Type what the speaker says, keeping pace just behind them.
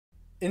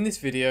In this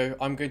video,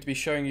 I'm going to be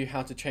showing you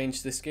how to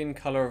change the skin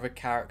color of a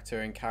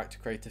character in Character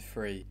Creator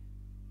 3.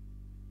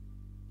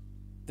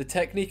 The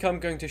technique I'm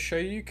going to show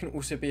you can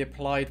also be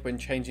applied when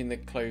changing the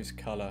clothes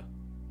color.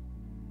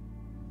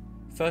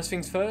 First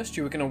things first,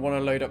 you are going to want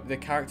to load up the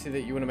character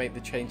that you want to make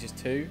the changes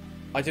to.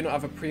 I do not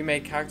have a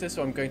pre-made character,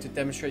 so I'm going to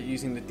demonstrate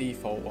using the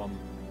default one.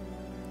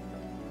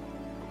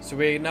 So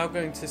we're now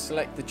going to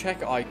select the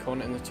checker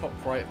icon in the top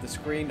right of the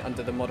screen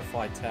under the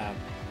Modify tab.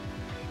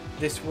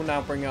 This will now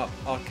bring up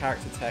our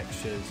character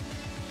textures.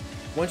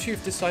 Once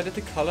you've decided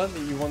the colour that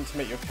you want to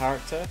make your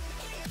character,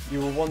 you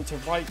will want to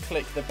right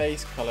click the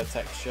base colour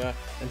texture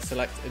and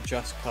select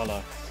Adjust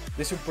Colour.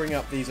 This will bring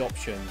up these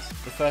options.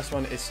 The first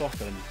one is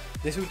Soften.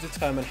 This will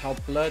determine how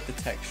blurred the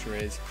texture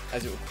is,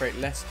 as it will create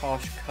less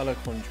harsh colour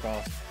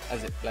contrast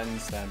as it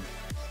blends them.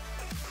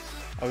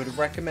 I would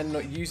recommend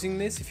not using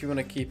this if you want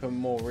to keep a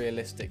more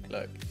realistic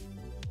look.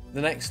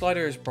 The next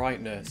slider is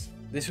Brightness.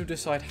 This will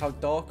decide how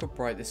dark or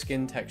bright the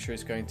skin texture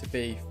is going to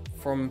be,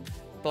 from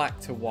black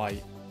to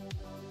white.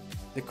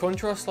 The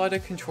contrast slider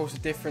controls the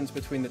difference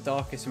between the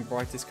darkest and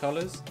brightest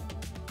colours.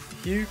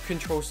 Hue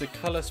controls the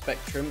colour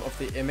spectrum of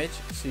the image,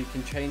 so you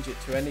can change it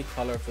to any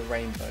colour of the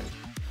rainbow.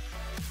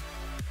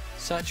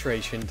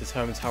 Saturation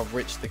determines how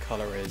rich the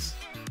colour is.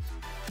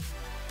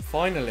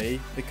 Finally,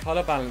 the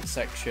colour balance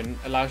section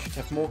allows you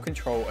to have more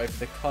control over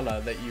the colour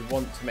that you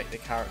want to make the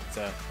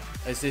character,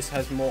 as this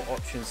has more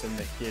options than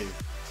the hue.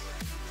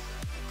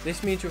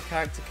 This means your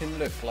character can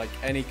look like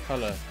any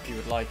colour you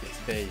would like it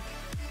to be.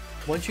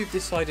 Once you've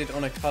decided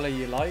on a colour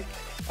you like,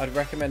 I'd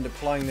recommend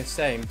applying the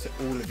same to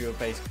all of your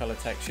base colour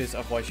textures,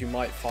 otherwise you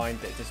might find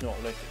that it does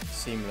not look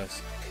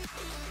seamless,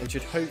 and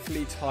should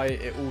hopefully tie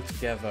it all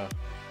together.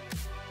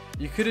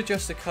 You could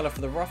adjust the colour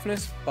for the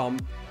roughness,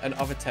 bump and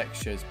other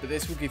textures, but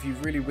this will give you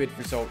really weird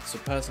results, so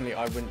personally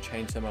I wouldn't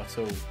change them at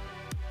all.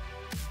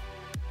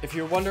 If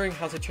you're wondering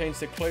how to change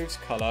the clothes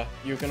colour,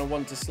 you're going to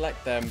want to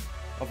select them,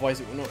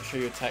 otherwise it will not show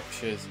your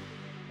textures.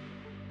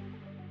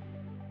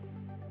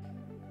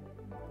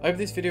 I hope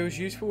this video was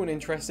useful and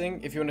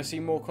interesting. If you want to see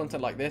more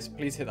content like this,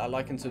 please hit that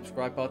like and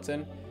subscribe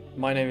button.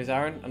 My name is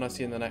Aaron, and I'll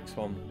see you in the next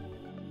one.